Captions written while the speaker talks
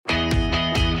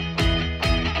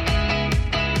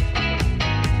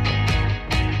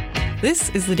This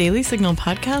is the Daily Signal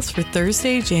podcast for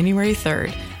Thursday, January 3rd.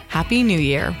 Happy New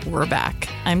Year. We're back.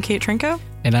 I'm Kate Trinko.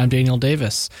 And I'm Daniel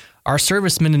Davis. Our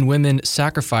servicemen and women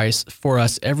sacrifice for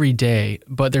us every day,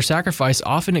 but their sacrifice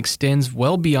often extends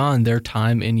well beyond their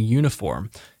time in uniform.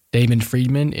 Damon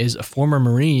Friedman is a former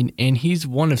Marine, and he's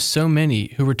one of so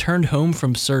many who returned home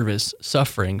from service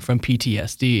suffering from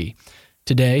PTSD.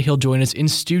 Today, he'll join us in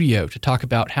studio to talk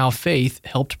about how faith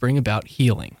helped bring about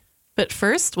healing. But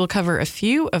first, we'll cover a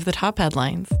few of the top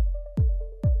headlines.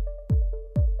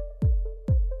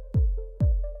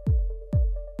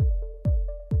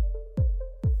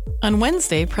 On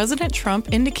Wednesday, President Trump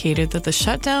indicated that the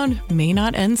shutdown may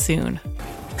not end soon.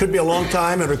 Could be a long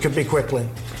time, or it could be quickly.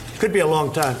 Could be a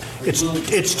long time.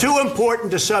 It's too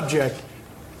important a subject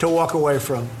to walk away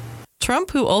from.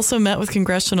 Trump, who also met with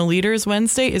congressional leaders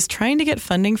Wednesday, is trying to get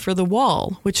funding for the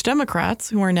wall, which Democrats,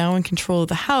 who are now in control of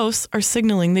the House, are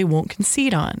signaling they won't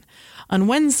concede on. On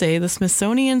Wednesday, the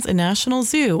Smithsonian's National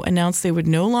Zoo announced they would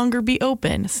no longer be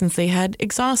open since they had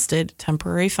exhausted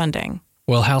temporary funding.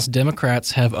 Well, House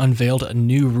Democrats have unveiled a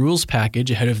new rules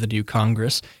package ahead of the new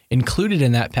Congress. Included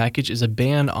in that package is a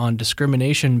ban on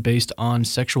discrimination based on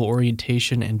sexual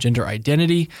orientation and gender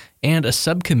identity, and a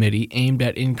subcommittee aimed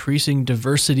at increasing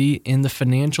diversity in the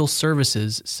financial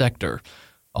services sector.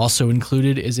 Also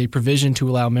included is a provision to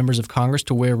allow members of Congress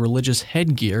to wear religious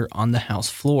headgear on the House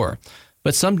floor.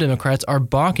 But some Democrats are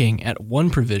balking at one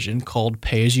provision called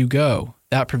pay-as-you-go.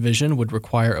 That provision would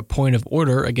require a point of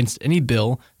order against any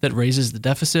bill that raises the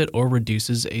deficit or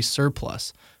reduces a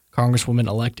surplus.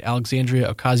 Congresswoman-elect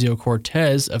Alexandria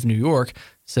Ocasio-Cortez of New York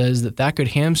says that could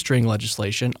hamstring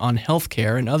legislation on health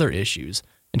care and other issues,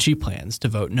 and she plans to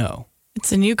vote no.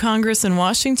 It's a new Congress in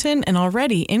Washington, and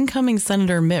already incoming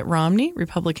Senator Mitt Romney,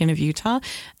 Republican of Utah,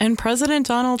 and President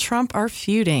Donald Trump are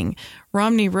feuding.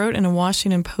 Romney wrote in a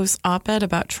Washington Post op-ed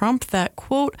about Trump that,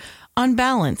 quote, on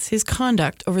balance, his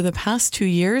conduct over the past 2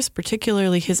 years,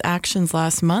 particularly his actions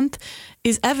last month,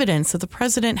 is evidence that the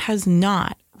president has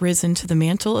not risen to the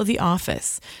mantle of the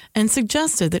office, and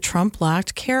suggested that Trump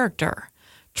lacked character.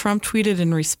 Trump tweeted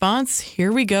in response,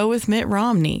 "Here we go with Mitt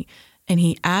Romney," and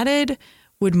he added,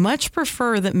 would much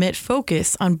prefer that Mitt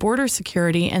focus on border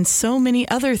security and so many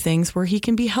other things where he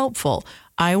can be helpful.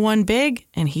 I won big,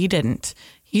 and he didn't.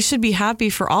 He should be happy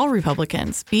for all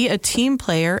Republicans, be a team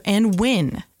player, and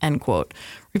win, end quote.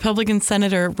 Republican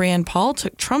Senator Rand Paul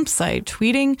took Trump's side,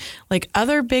 tweeting, like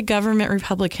other big government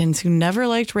Republicans who never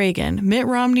liked Reagan, Mitt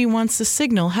Romney wants to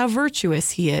signal how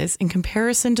virtuous he is in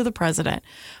comparison to the president.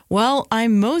 Well,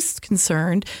 I'm most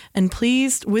concerned and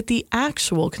pleased with the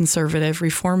actual conservative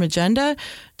reform agenda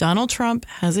Donald Trump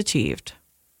has achieved.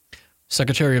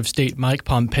 Secretary of State Mike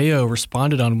Pompeo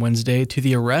responded on Wednesday to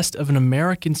the arrest of an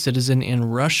American citizen in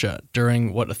Russia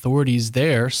during what authorities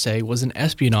there say was an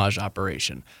espionage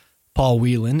operation. Paul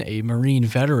Whelan, a Marine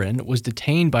veteran, was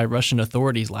detained by Russian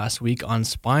authorities last week on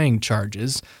spying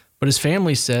charges, but his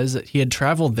family says that he had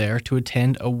traveled there to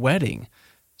attend a wedding.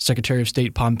 Secretary of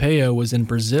State Pompeo was in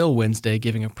Brazil Wednesday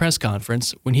giving a press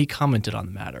conference when he commented on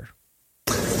the matter.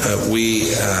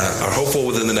 We are hopeful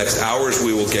within the next hours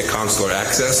we will get consular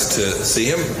access to see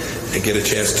him and get a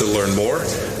chance to learn more.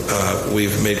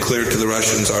 We've made clear to the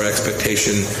Russians our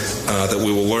expectation that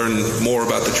we will learn more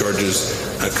about the charges,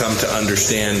 come to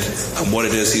understand what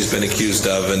it is he's been accused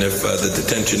of, and if the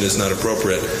detention is not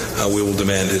appropriate, we will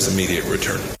demand his immediate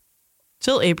return.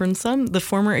 Jill Abramson, the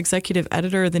former executive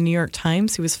editor of the New York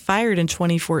Times, who was fired in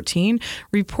 2014,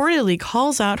 reportedly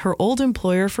calls out her old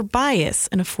employer for bias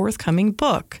in a forthcoming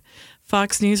book.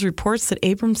 Fox News reports that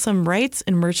Abramson writes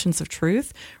in Merchants of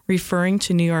Truth, referring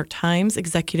to New York Times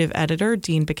executive editor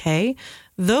Dean Baquet,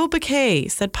 though Baquet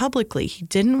said publicly he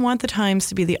didn't want the Times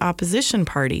to be the opposition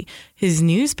party, his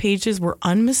news pages were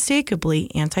unmistakably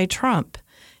anti-Trump.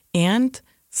 And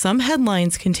some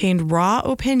headlines contained raw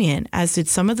opinion, as did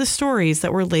some of the stories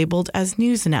that were labeled as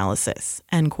news analysis,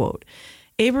 end quote.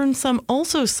 Abramson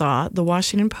also saw the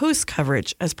Washington Post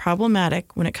coverage as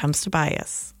problematic when it comes to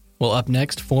bias. Well, up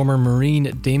next, former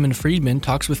Marine Damon Friedman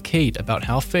talks with Kate about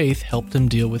how faith helped him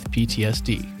deal with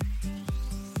PTSD.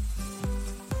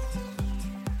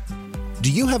 Do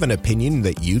you have an opinion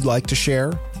that you'd like to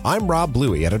share? I'm Rob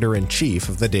Bluey, editor-in-chief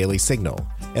of the Daily Signal,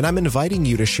 and I'm inviting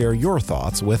you to share your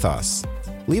thoughts with us.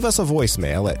 Leave us a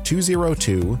voicemail at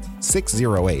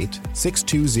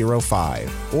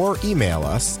 202-608-6205 or email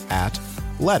us at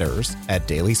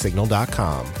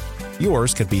letters@dailysignal.com.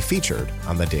 Yours could be featured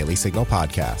on the Daily Signal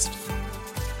podcast.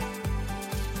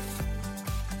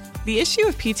 The issue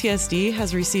of PTSD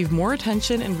has received more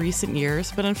attention in recent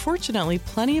years, but unfortunately,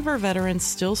 plenty of our veterans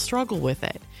still struggle with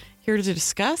it. Here to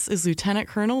discuss is Lieutenant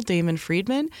Colonel Damon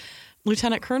Friedman.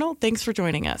 Lieutenant Colonel, thanks for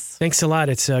joining us. Thanks a lot.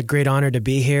 It's a great honor to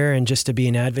be here and just to be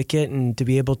an advocate and to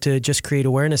be able to just create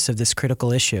awareness of this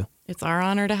critical issue. It's our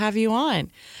honor to have you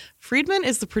on. Friedman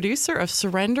is the producer of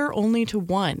Surrender Only to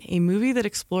One, a movie that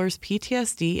explores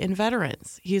PTSD in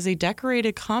veterans. He is a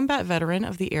decorated combat veteran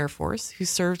of the Air Force who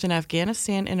served in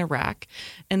Afghanistan and Iraq,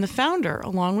 and the founder,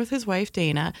 along with his wife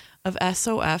Dana, of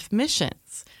SOF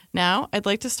Missions. Now, I'd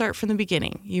like to start from the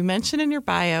beginning. You mentioned in your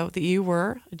bio that you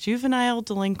were a juvenile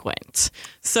delinquent.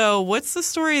 So what's the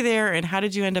story there, and how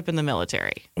did you end up in the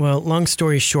military? Well, long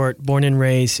story short, born and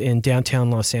raised in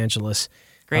downtown Los Angeles.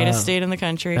 Greatest state in the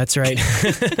country. That's right.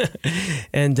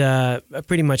 And I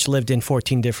pretty much lived in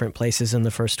 14 different places in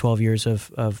the first 12 years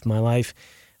of my life.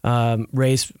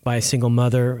 Raised by a single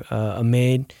mother, a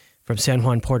maid from San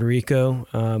Juan, Puerto Rico.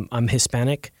 I'm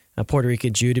Hispanic, a Puerto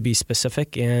Rican Jew to be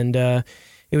specific, and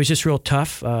it was just real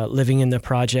tough living in the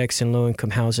projects and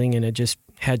low-income housing, and it just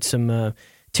had some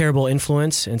terrible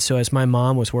influence. And so as my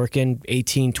mom was working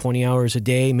 18, 20 hours a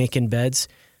day making beds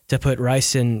to put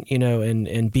rice and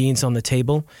beans on the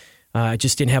table, I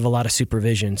just didn't have a lot of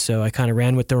supervision. So I kind of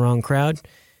ran with the wrong crowd,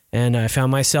 and I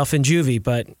found myself in juvie.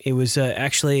 But it was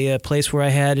actually a place where I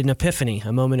had an epiphany,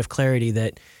 a moment of clarity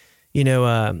that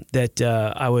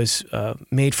I was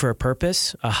made for a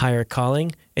purpose, a higher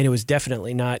calling, and it was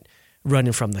definitely not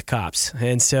running from the cops.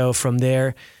 And so from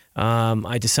there,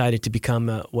 I decided to become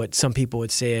what some people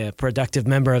would say a productive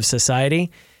member of society,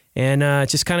 and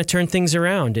just kind of turned things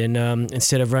around. And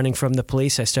instead of running from the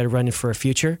police, I started running for a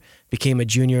future, became a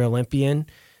junior Olympian,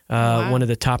 one of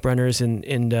the top runners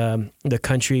in the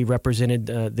country, represented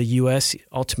the U.S.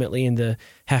 ultimately in the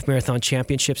half marathon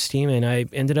championships team, and I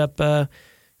ended up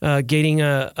getting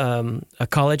a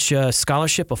college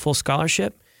scholarship, a full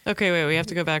scholarship. Okay, wait, we have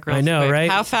to go back real quick. I know, right?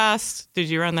 How fast did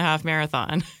you run the half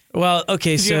marathon? Well,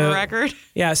 okay, Did you have a record?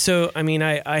 Yeah, so I mean,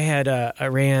 I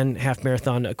ran half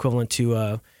marathon equivalent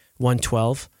to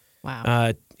 1:12.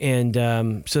 Wow.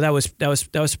 So that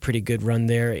was a pretty good run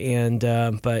there,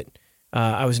 but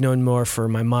I was known more for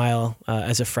my mile.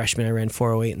 As a freshman, I ran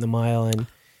 4:08 in the mile, and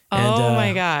oh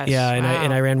my gosh, yeah, and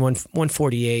wow. I ran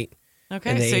 1:48.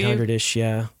 Okay, in the so 800-ish,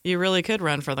 yeah. You really could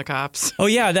run for the cops. Oh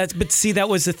yeah, but see, that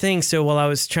was the thing. So while I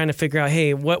was trying to figure out,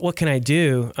 hey, what can I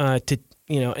do to,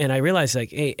 and I realized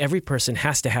like, hey, every person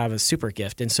has to have a super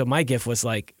gift, and so my gift was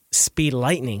like speed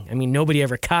lightning. I mean, nobody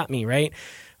ever caught me, right?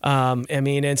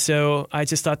 And so I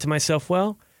just thought to myself,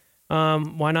 well,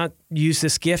 why not use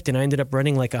this gift? And I ended up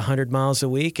running like 100 miles a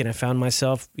week, and I found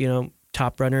myself,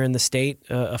 top runner in the state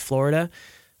of Florida.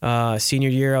 Senior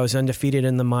year, I was undefeated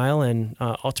in the mile, and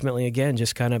ultimately, again,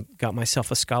 just kind of got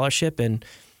myself a scholarship and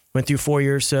went through 4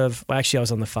 years of, well, actually, I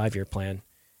was on the 5-year plan.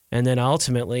 And then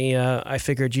ultimately, I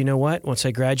figured, you know what? Once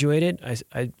I graduated,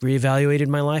 I reevaluated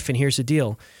my life, and here's the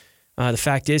deal. The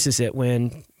fact is that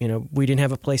when, we didn't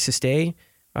have a place to stay,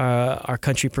 our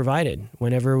country provided.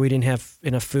 Whenever we didn't have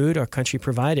enough food, our country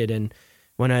provided. And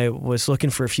when I was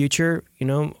looking for a future,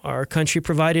 our country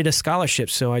provided a scholarship.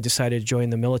 So I decided to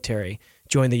join the military,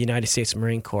 join the United States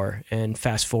Marine Corps, and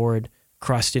fast forward,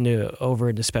 crossed over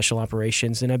into special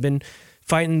operations. And I've been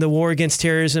fighting the war against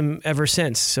terrorism ever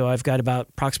since. So I've got about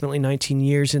approximately 19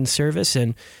 years in service,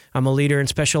 and I'm a leader in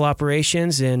special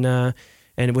operations, and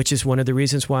which is one of the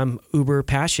reasons why I'm uber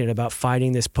passionate about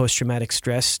fighting this post-traumatic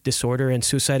stress disorder and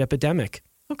suicide epidemic.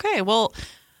 Okay, well,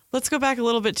 let's go back a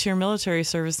little bit to your military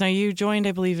service. Now, you joined,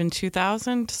 I believe, in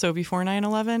 2000, so before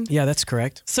 9/11? Yeah, that's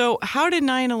correct. So how did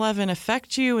 9/11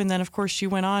 affect you? And then, of course, you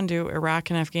went on to Iraq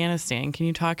and Afghanistan. Can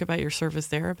you talk about your service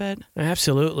there a bit?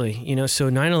 Absolutely. So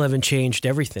 9/11 changed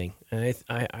everything.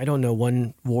 I don't know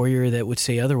one warrior that would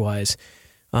say otherwise.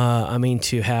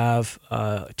 To have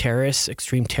terrorists,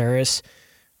 extreme terrorists,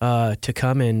 to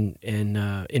come and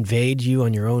invade you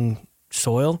on your own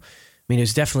soil, it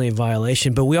was definitely a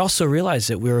violation. But we also realized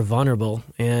that we were vulnerable,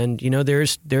 and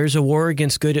there's a war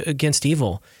against good against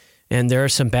evil, and there are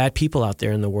some bad people out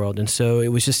there in the world. And so it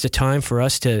was just a time for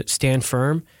us to stand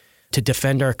firm, to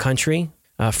defend our country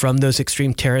from those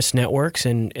extreme terrorist networks,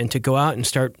 and to go out and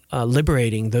start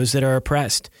liberating those that are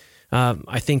oppressed.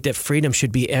 I think that freedom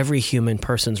should be every human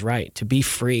person's right, to be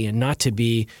free and not to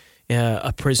be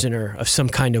a prisoner of some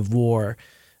kind of war.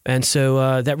 And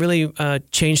so that really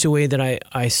changed the way that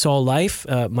I saw life,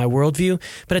 my worldview.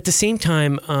 But at the same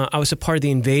time, I was a part of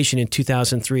the invasion in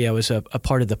 2003. I was a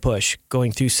part of the push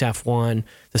going through Safwan,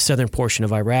 the southern portion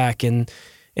of Iraq. And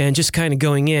just kind of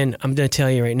going in, I'm going to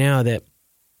tell you right now that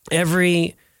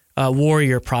every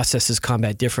warrior processes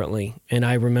combat differently. And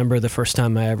I remember the first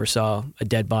time I ever saw a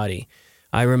dead body.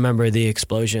 I remember the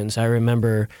explosions. I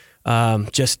remember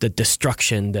just the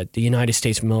destruction that the United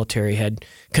States military had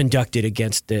conducted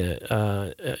against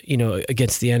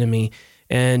against the enemy.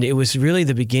 And it was really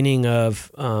the beginning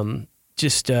of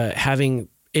having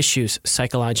issues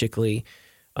psychologically,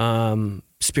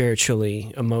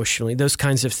 spiritually, emotionally, those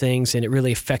kinds of things. And it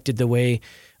really affected the way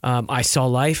I saw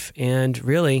life. And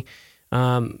really,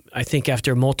 I think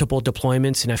after multiple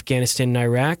deployments in Afghanistan and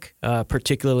Iraq,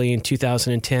 particularly in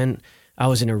 2010, I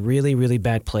was in a really, really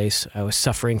bad place. I was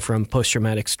suffering from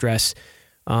post-traumatic stress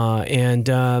and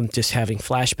just having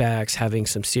flashbacks, having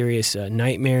some serious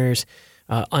nightmares,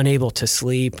 unable to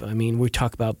sleep. I mean, we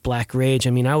talk about black rage. I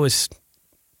mean, I was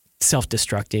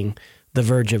self-destructing, the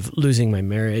verge of losing my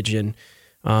marriage, and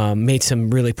made some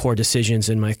really poor decisions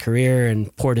in my career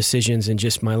and poor decisions in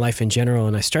just my life in general.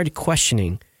 And I started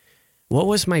questioning, what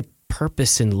was my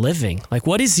purpose in living? Like,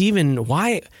 why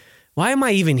am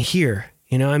I even here?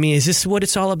 You know, I mean, is this what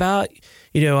it's all about?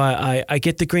 You know, I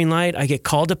get the green light, I get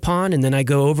called upon, and then I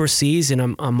go overseas and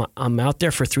I'm out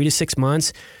there for 3 to 6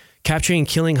 months capturing and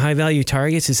killing high value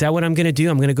targets. Is that what I'm going to do?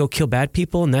 I'm going to go kill bad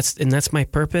people, and that's my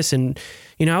purpose. And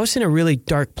you know, I was in a really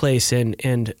dark place, and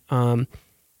like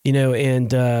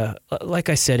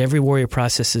I said, every warrior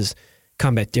processes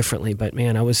combat differently. But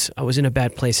man, I was in a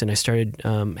bad place, and I started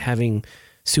having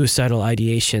suicidal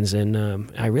ideations, and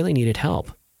I really needed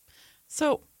help.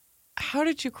 So how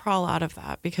did you crawl out of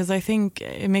that? Because I think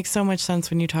it makes so much sense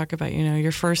when you talk about, you know,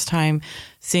 your first time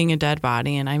seeing a dead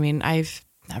body. And I mean, I've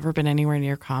never been anywhere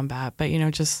near combat, but, you know,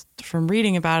 just from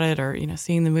reading about it or, you know,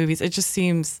 seeing the movies, it just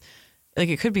seems like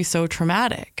it could be so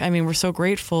traumatic. I mean, we're so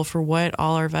grateful for what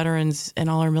all our veterans and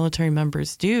all our military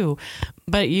members do,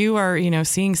 but you are, you know,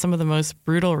 seeing some of the most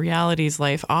brutal realities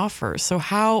life offers. So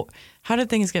how did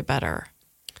things get better?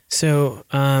 So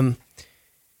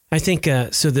I think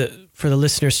for the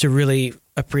listeners to really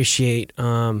appreciate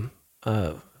how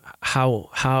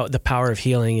the power of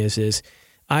healing is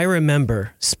I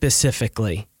remember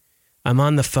specifically, I'm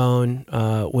on the phone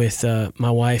with my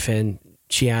wife, and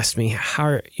she asked me, how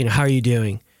are you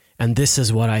doing? And this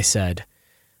is what I said.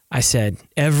 I said,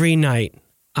 every night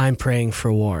I'm praying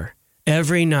for war.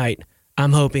 Every night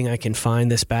I'm hoping I can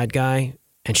find this bad guy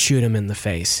and shoot him in the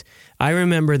face. I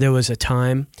remember there was a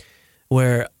time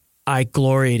where I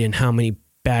gloried in how many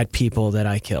bad people that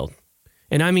I killed.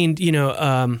 And I mean, you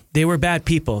know, they were bad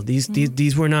people.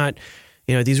 These were not,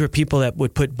 you know, these were people that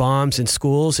would put bombs in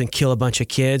schools and kill a bunch of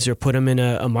kids, or put them in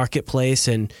a marketplace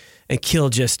and kill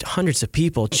just hundreds of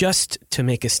people just to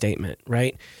make a statement,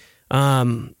 right?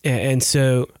 And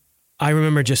so I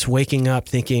remember just waking up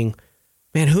thinking,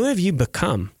 man, who have you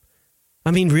become?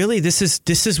 I mean, really, this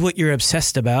is what you're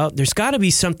obsessed about. There's got to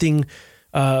be something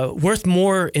worth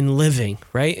more in living,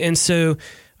 right? And so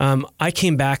I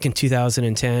came back in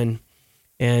 2010,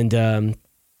 and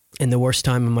in the worst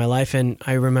time of my life, and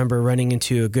I remember running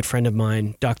into a good friend of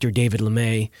mine, Dr. David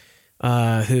LeMay,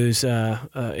 who's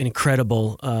an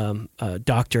incredible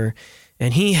doctor,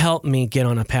 and he helped me get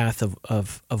on a path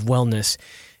of wellness.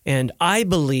 And I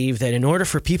believe that in order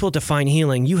for people to find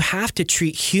healing, you have to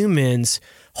treat humans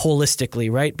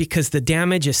holistically, right? Because the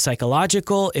damage is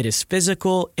psychological, it is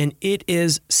physical, and it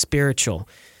is spiritual.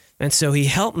 And so he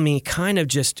helped me kind of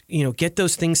just, you know, get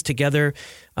those things together.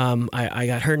 I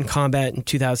got hurt in combat in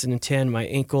 2010. My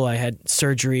ankle, I had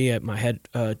surgery. I had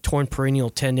a torn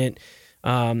peroneal tendon,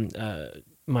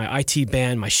 my IT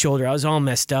band, my shoulder. I was all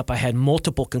messed up. I had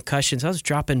multiple concussions. I was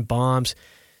dropping bombs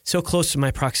so close to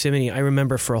my proximity. I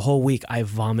remember for a whole week, I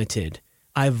vomited.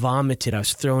 I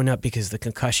was throwing up because the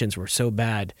concussions were so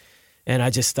bad. And I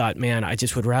just thought, man, I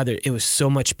just would rather, it was so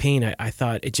much pain. I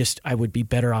thought I would be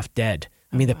better off dead.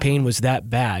 I mean, the pain was that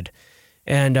bad.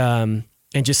 And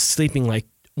just sleeping like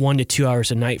 1 to 2 hours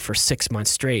a night for 6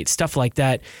 months straight, stuff like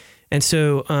that. And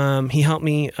so he helped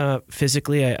me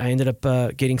physically. I ended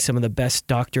up getting some of the best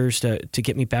doctors to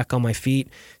get me back on my feet.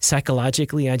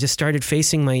 Psychologically, I just started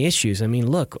facing my issues. I mean,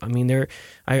 look,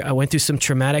 I went through some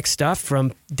traumatic stuff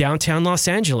from downtown Los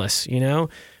Angeles, you know,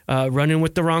 running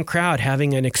with the wrong crowd,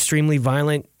 having an extremely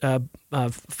violent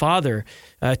father,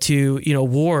 to, you know,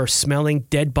 war, smelling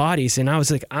dead bodies. And I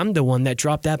was like, I'm the one that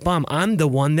dropped that bomb. I'm the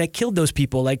one that killed those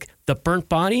people. Like the burnt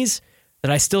bodies that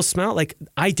I still smell, like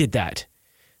I did that.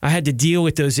 I had to deal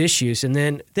with those issues. And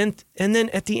then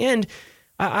at the end,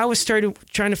 I was trying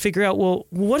to figure out, well,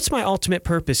 what's my ultimate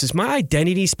purpose? Is my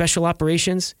identity special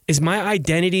operations? Is my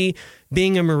identity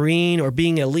being a Marine or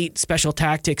being elite special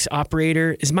tactics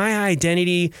operator? Is my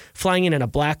identity flying in a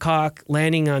Black Hawk,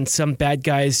 landing on some bad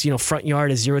guy's, you know, front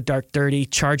yard, a Zero Dark 30,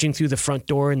 charging through the front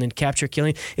door and then capture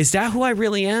killing? Is that who I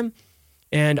really am?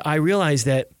 And I realized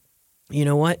that, you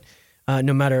know what?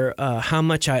 no matter how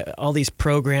much all these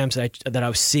programs that I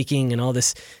was seeking and all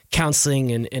this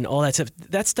counseling and all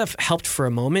that stuff helped for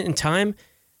a moment in time.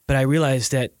 But I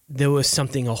realized that there was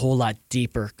something a whole lot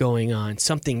deeper going on,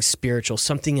 something spiritual,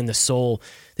 something in the soul,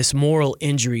 this moral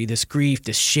injury, this grief,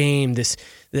 this shame,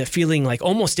 the feeling like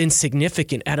almost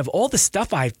insignificant out of all the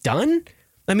stuff I've done.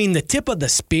 I mean, the tip of the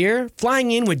spear,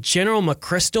 flying in with General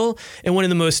McChrystal in one of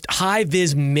the most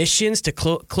high-vis missions to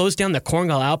close down the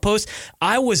Korengal outpost.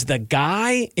 I was the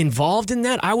guy involved in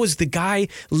that. I was the guy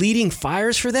leading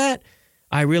fires for that.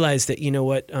 I realized that, you know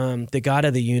what, the God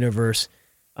of the universe,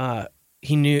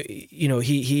 he knew, you know,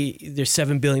 there's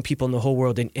 7 billion people in the whole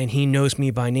world, and he knows me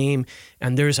by name,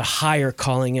 and there's a higher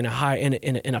calling and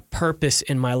a purpose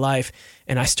in my life,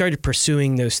 and I started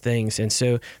pursuing those things. And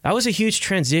so that was a huge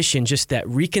transition, just that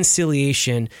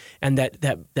reconciliation and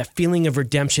that feeling of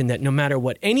redemption, that no matter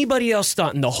what anybody else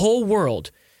thought in the whole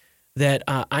world, that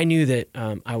I knew that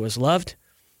I was loved,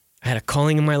 I had a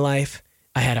calling in my life,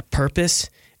 I had a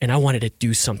purpose, and I wanted to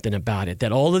do something about it.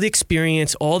 That all of the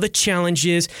experience, all the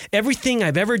challenges, everything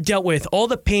I've ever dealt with, all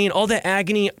the pain, all the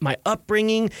agony, my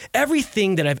upbringing,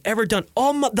 everything that I've ever done,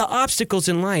 the obstacles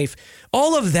in life,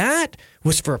 all of that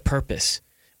was for a purpose.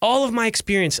 All of my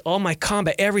experience, all my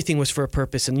combat, everything was for a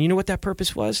purpose. And you know what that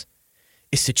purpose was?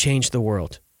 Is to change the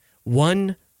world.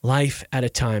 One life at a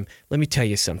time. Let me tell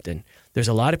you something. There's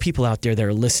a lot of people out there that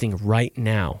are listening right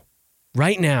now,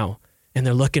 and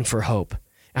they're looking for hope.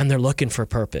 And they're looking for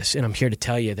purpose. And I'm here to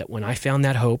tell you that when I found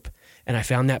that hope and I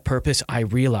found that purpose, I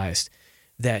realized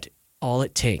that all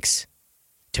it takes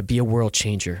to be a world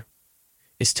changer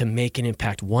is to make an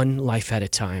impact one life at a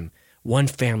time, one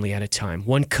family at a time,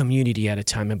 one community at a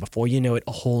time, and before you know it,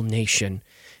 a whole nation.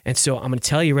 And so I'm going to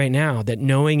tell you right now that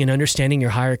knowing and understanding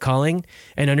your higher calling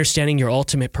and understanding your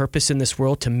ultimate purpose in this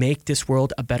world to make this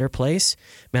world a better place,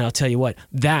 man, I'll tell you what,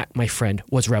 that, my friend,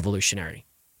 was revolutionary.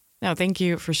 No, thank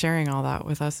you for sharing all that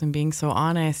with us and being so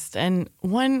honest. And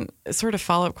one sort of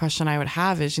follow-up question I would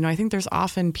have is, I think there's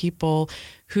often people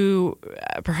who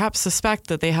perhaps suspect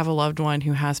that they have a loved one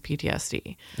who has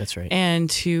PTSD. That's right. And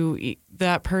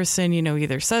that person,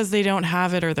 either says they don't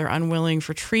have it or they're unwilling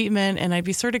for treatment. And I'd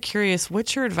be sort of curious,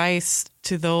 what's your advice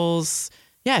to those,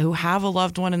 who have a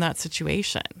loved one in that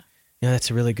situation? Yeah,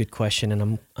 that's a really good question.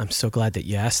 And I'm so glad that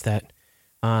you asked that.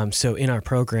 So in our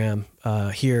program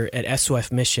here at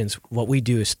SOF Missions, what we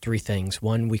do is 3 things.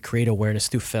 One, we create awareness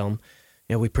through film.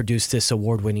 We produced this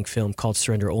award-winning film called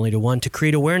Surrender Only to One to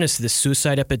create awareness of this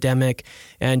suicide epidemic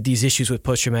and these issues with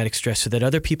post-traumatic stress so that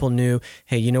other people knew,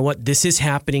 hey, you know what? This is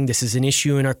happening. This is an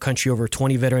issue in our country. Over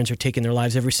 20 veterans are taking their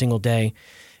lives every single day.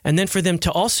 And then for them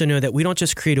to also know that we don't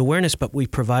just create awareness, but we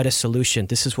provide a solution.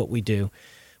 This is what we do.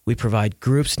 We provide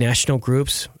groups, national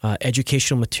groups,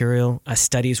 educational material,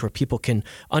 studies where people can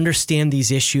understand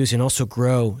these issues and also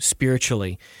grow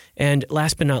spiritually. And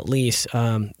last but not least,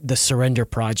 the Surrender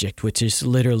Project, which is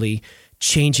literally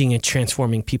changing and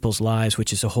transforming people's lives,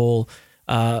 which is a whole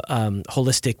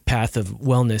holistic path of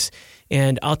wellness.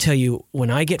 And I'll tell you, when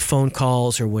I get phone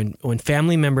calls or when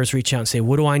family members reach out and say,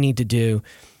 what do I need to do?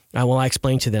 I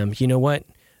explain to them, you know what?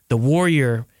 The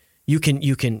warrior, you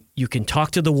can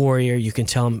talk to the warrior. You can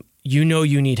tell him, you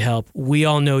need help. We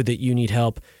all know that you need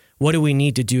help. What do we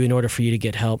need to do in order for you to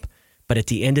get help? But at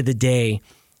the end of the day,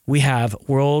 we have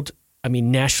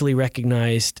nationally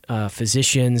recognized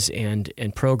physicians and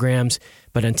programs.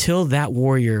 But until that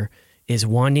warrior is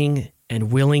wanting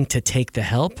and willing to take the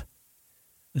help,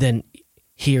 then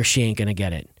he or she ain't going to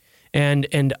get it.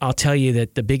 And I'll tell you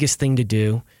that the biggest thing to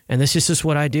do, and this is just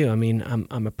what I do.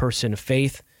 I'm a person of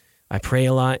faith. I pray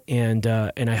a lot, and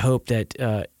I hope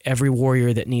that every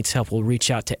warrior that needs help will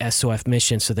reach out to SOF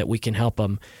Mission so that we can help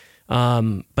them.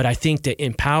 But I think that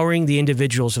empowering the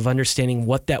individuals of understanding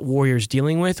what that warrior is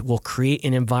dealing with will create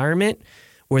an environment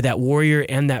where that warrior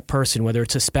and that person, whether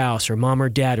it's a spouse or mom or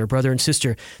dad or brother and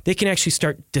sister, they can actually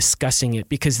start discussing it.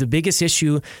 Because the biggest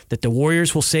issue that the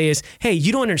warriors will say is, hey,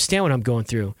 you don't understand what I'm going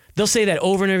through. They'll say that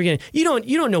over and over again. You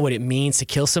don't know what it means to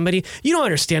kill somebody. You don't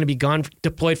understand to be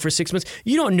deployed for 6 months.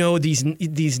 You don't know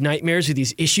these nightmares or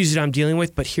these issues that I'm dealing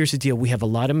with. But here's the deal. We have a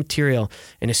lot of material.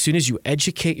 And as soon as you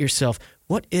educate yourself,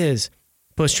 what is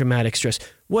post-traumatic stress?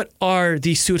 What are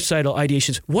these suicidal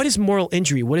ideations? What is moral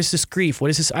injury? What is this grief? What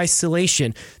is this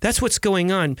isolation? That's what's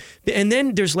going on. And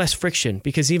then there's less friction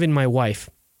because even my wife,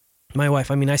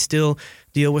 I still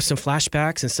deal with some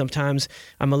flashbacks and sometimes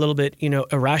I'm a little bit,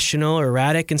 irrational or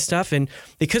erratic and stuff. And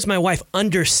because my wife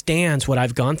understands what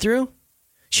I've gone through,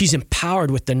 she's empowered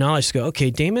with the knowledge to go,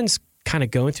 okay, Damon's kind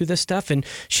of going through this stuff. And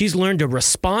she's learned to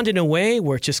respond in a way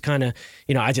where it's just kind of,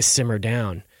 I just simmer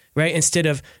down. right? Instead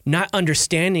of not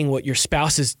understanding what your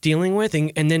spouse is dealing with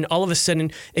and then all of a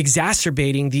sudden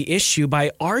exacerbating the issue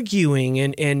by arguing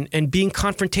and being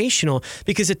confrontational.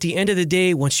 Because at the end of the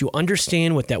day, once you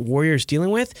understand what that warrior is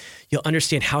dealing with, you'll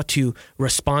understand how to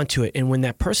respond to it. And when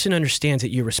that person understands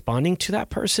that you're responding to that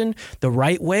person the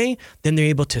right way, then they're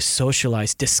able to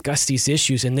socialize, discuss these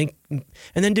issues, and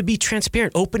then to be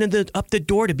transparent, open up the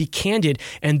door to be candid,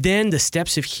 and then the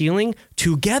steps of healing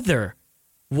together.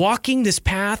 Walking this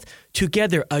path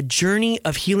together, a journey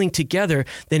of healing together,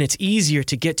 then it's easier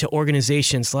to get to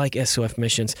organizations like SOF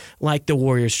Missions, like the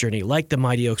Warrior's Journey, like the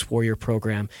Mighty Oaks Warrior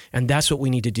Program. And that's what we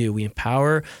need to do. We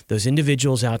empower those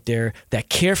individuals out there that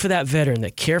care for that veteran,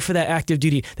 that care for that active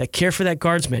duty, that care for that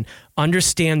guardsman,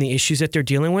 understand the issues that they're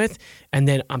dealing with. And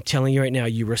then I'm telling you right now,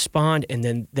 you respond, and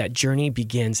then that journey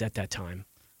begins at that time.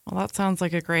 Well, that sounds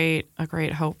like a great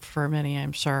hope for many,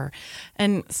 I'm sure.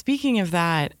 And speaking of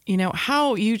that,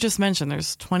 how you just mentioned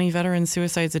there's 20 veteran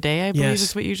suicides a day, I believe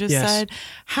is what you just said.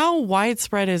 How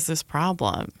widespread is this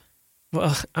problem?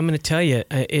 Well, I'm going to tell you,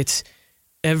 it's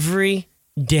every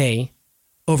day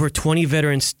over 20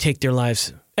 veterans take their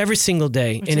lives every single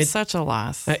day. Which is such a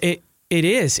loss. It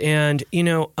is. And,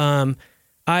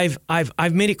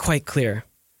 I've made it quite clear.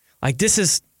 Like, this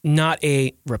is not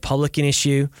a Republican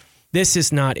issue. This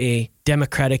is not a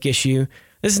Democratic issue.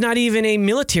 This is not even a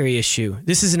military issue.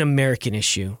 This is an American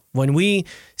issue. When we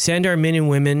send our men and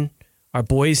women, our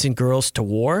boys and girls to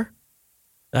war,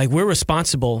 like, we're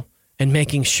responsible in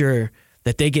making sure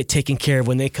that they get taken care of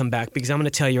when they come back. Because I'm going to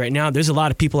tell you right now, there's a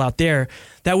lot of people out there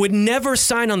that would never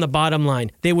sign on the bottom line.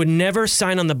 They would never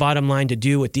sign on the bottom line to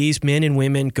do what these men and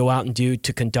women go out and do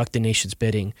to conduct the nation's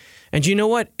bidding. And you know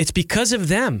what? It's because of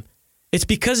them. It's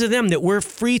because of them that we're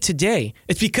free today.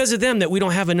 It's because of them that we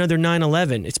don't have another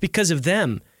 9/11. It's because of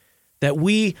them that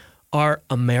we are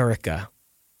America,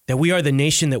 that we are the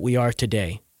nation that we are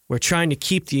today. We're trying to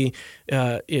keep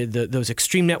those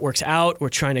extreme networks out. We're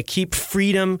trying to keep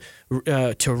freedom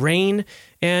to reign.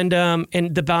 And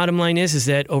the bottom line is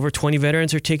that over 20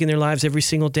 veterans are taking their lives every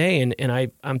single day. And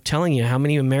I'm telling you, how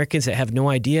many Americans that have no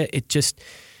idea, it just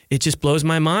blows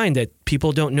my mind that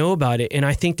people don't know about it. And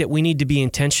I think that we need to be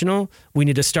intentional. We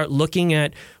need to start looking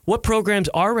at what programs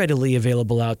are readily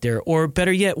available out there, or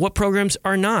better yet, what programs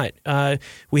are not.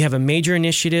 We have a major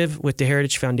initiative with the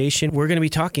Heritage Foundation. We're going to be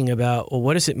talking about, well,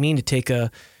 what does it mean to take an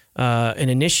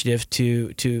initiative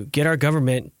to get our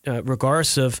government,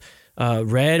 regardless of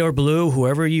red or blue,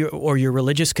 whoever your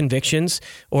religious convictions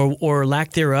or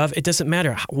lack thereof, it doesn't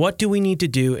matter. What do we need to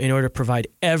do in order to provide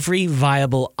every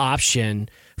viable option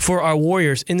for our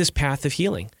warriors in this path of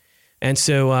healing? And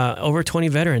so over 20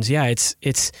 veterans, it's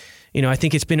I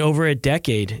think it's been over a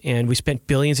decade, and we spent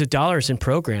billions of dollars in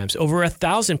programs, over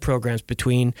 1,000 programs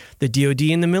between the DoD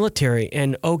and the military.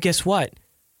 And guess what?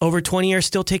 Over 20 are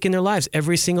still taking their lives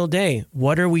every single day.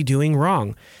 What are we doing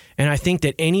wrong? And I think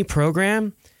that any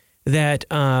program that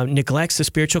neglects the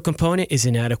spiritual component is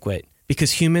inadequate,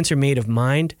 because humans are made of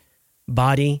mind,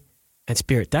 body, and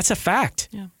spirit. That's a fact.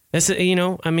 Yeah. That's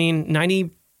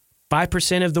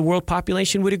 95% of the world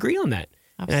population would agree on that.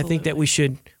 Absolutely. And I think that we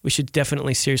should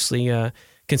definitely seriously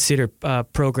consider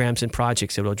programs and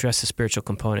projects that will address the spiritual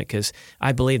component, because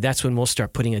I believe that's when we'll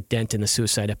start putting a dent in the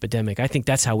suicide epidemic. I think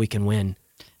that's how we can win.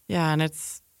 Yeah, and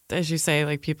it's, as you say,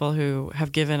 like, people who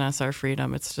have given us our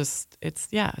freedom, it's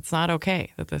not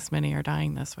okay that this many are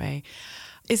dying this way.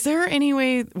 Is there any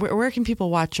way, where can people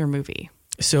watch your movie?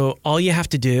 So all you have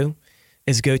to do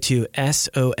is go to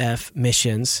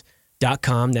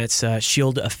sofmissions.com. That's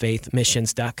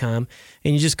shieldoffaithmissions.com.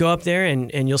 And you just go up there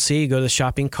and you'll see, you go to the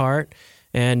shopping cart,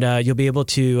 and you'll be able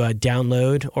to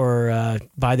download or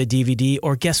buy the DVD.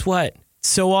 Or guess what?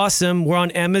 So awesome. We're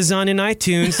on Amazon and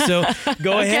iTunes. So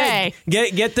go ahead,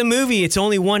 get the movie. It's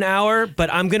only 1 hour,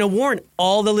 but I'm going to warn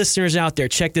all the listeners out there.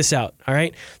 Check this out. All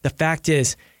right. The fact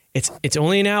is, it's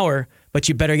only an hour, but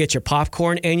you better get your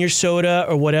popcorn and your soda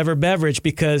or whatever beverage,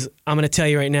 because I'm going to tell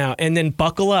you right now, and then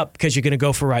buckle up, because you're going to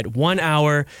go for a ride. 1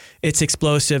 hour. It's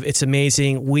explosive. It's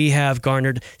amazing. We have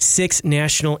garnered 6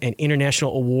 national and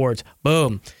international awards.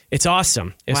 Boom. It's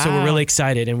awesome. And so we're really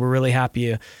excited, and we're really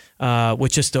happy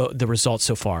with just the results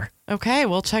so far. Okay,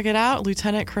 well, check it out.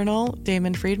 Lieutenant Colonel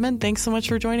Damon Friedman, thanks so much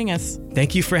for joining us.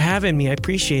 Thank you for having me. I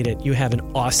appreciate it. You have an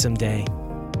awesome day.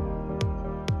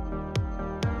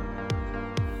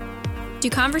 Do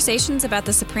conversations about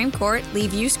the Supreme Court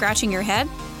leave you scratching your head?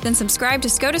 Then subscribe to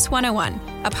SCOTUS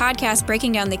 101, a podcast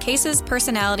breaking down the cases,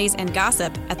 personalities, and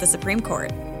gossip at the Supreme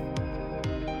Court.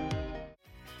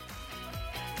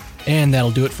 And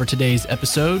that'll do it for today's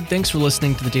episode. Thanks for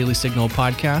listening to the Daily Signal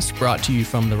podcast, brought to you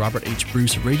from the Robert H.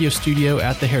 Bruce Radio Studio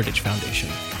at the Heritage Foundation.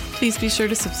 Please be sure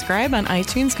to subscribe on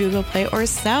iTunes, Google Play, or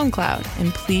SoundCloud.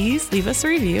 And please leave us a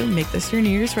review, make this your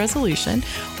New Year's resolution,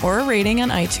 or a rating on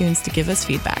iTunes to give us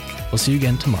feedback. We'll see you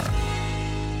again tomorrow.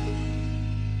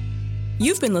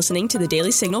 You've been listening to the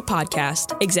Daily Signal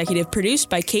podcast, executive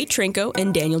produced by Kate Trinko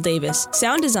and Daniel Davis.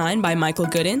 Sound design by Michael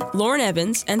Gooden, Lauren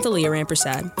Evans, and Thalia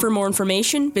Rampersad. For more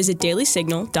information, visit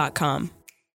dailysignal.com.